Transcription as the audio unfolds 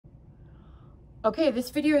Okay, this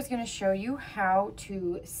video is going to show you how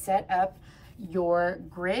to set up your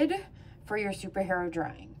grid for your superhero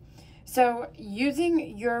drawing. So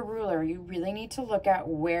using your ruler, you really need to look at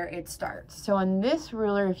where it starts. So on this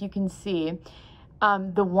ruler, if you can see,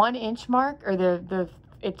 the 1 inch mark, or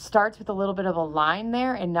it starts with a little bit of a line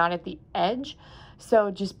there and not at the edge. So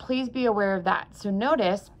just please be aware of that. So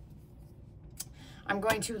notice, I'm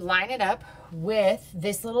going to line it up with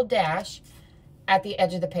this little dash at the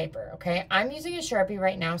edge of the paper, okay? I'm using a Sharpie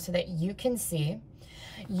right now so that you can see.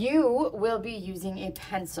 You will be using a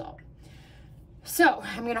pencil. So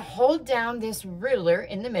I'm gonna hold down this ruler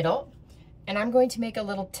in the middle, and I'm going to make a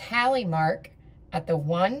little tally mark at the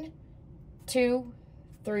 1, 2,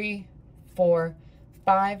 3, 4,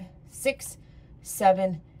 5, 6,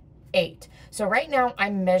 7, 8. So right now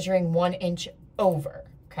I'm measuring 1 inch over,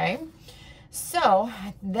 okay? So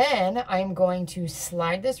then I'm going to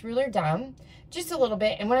slide this ruler down just a little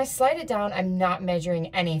bit. And when I slide it down, I'm not measuring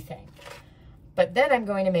anything. But then I'm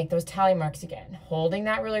going to make those tally marks again, holding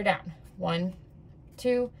that ruler down. 1,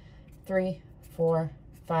 2, 3, 4,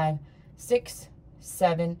 5, 6,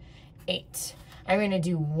 7, 8. I'm going to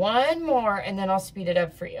do one more and then I'll speed it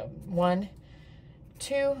up for you. 1,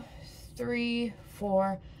 2, 3,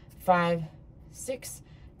 4, 5, 6,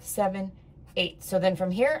 7, 8. So then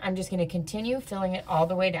from here, I'm just going to continue filling it all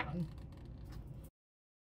the way down.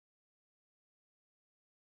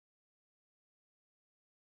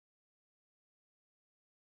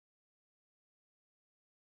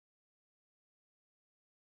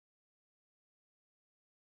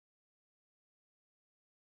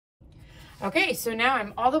 Okay, so now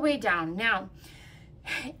I'm all the way down. Now,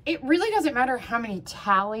 it really doesn't matter how many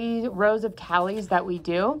rows of tallies that we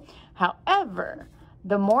do. However,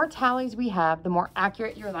 the more tallies we have, the more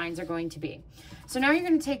accurate your lines are going to be. So now you're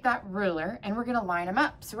going to take that ruler and we're going to line them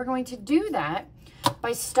up. So we're going to do that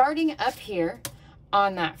by starting up here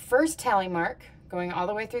on that first tally mark, going all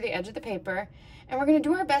the way through the edge of the paper, and we're going to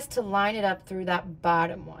do our best to line it up through that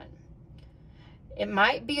bottom one. It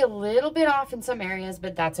might be a little bit off in some areas,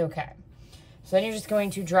 but that's okay. So then you're just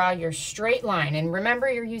going to draw your straight line. And remember,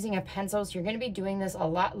 you're using a pencil, so you're going to be doing this a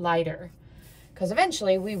lot lighter because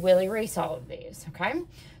eventually we will erase all of these, okay?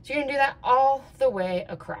 So you're going to do that all the way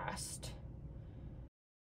across.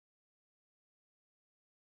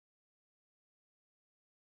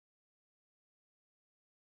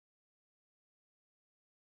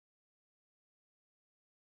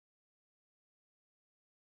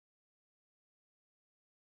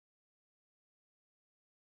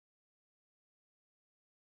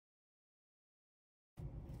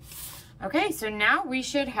 Okay, so now we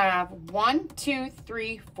should have 1, 2,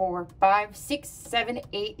 3, 4, 5, 6, 7,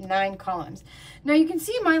 8, 9 columns. Now you can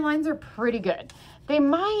see my lines are pretty good.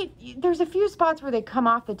 There's a few spots where they come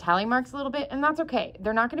off the tally marks a little bit, and that's okay.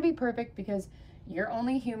 They're not gonna be perfect because you're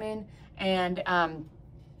only human, and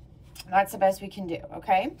that's the best we can do,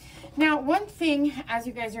 okay? Now, one thing as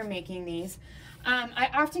you guys are making these,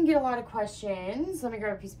 I often get a lot of questions. Let me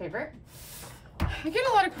grab a piece of paper. I get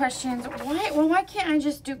a lot of questions. Why can't I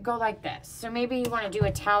just go like this? So maybe you want to do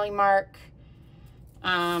a tally mark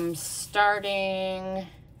starting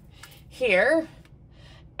here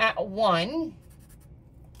at 1.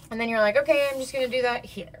 And then you're like, okay, I'm just going to do that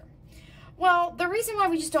here. Well, the reason why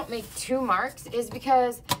we just don't make 2 marks is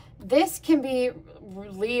because this can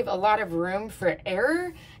leave a lot of room for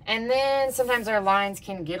error. And then sometimes our lines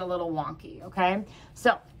can get a little wonky, okay?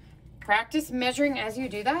 So practice measuring as you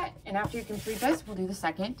do that, and after you complete this, we'll do the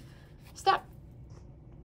second step.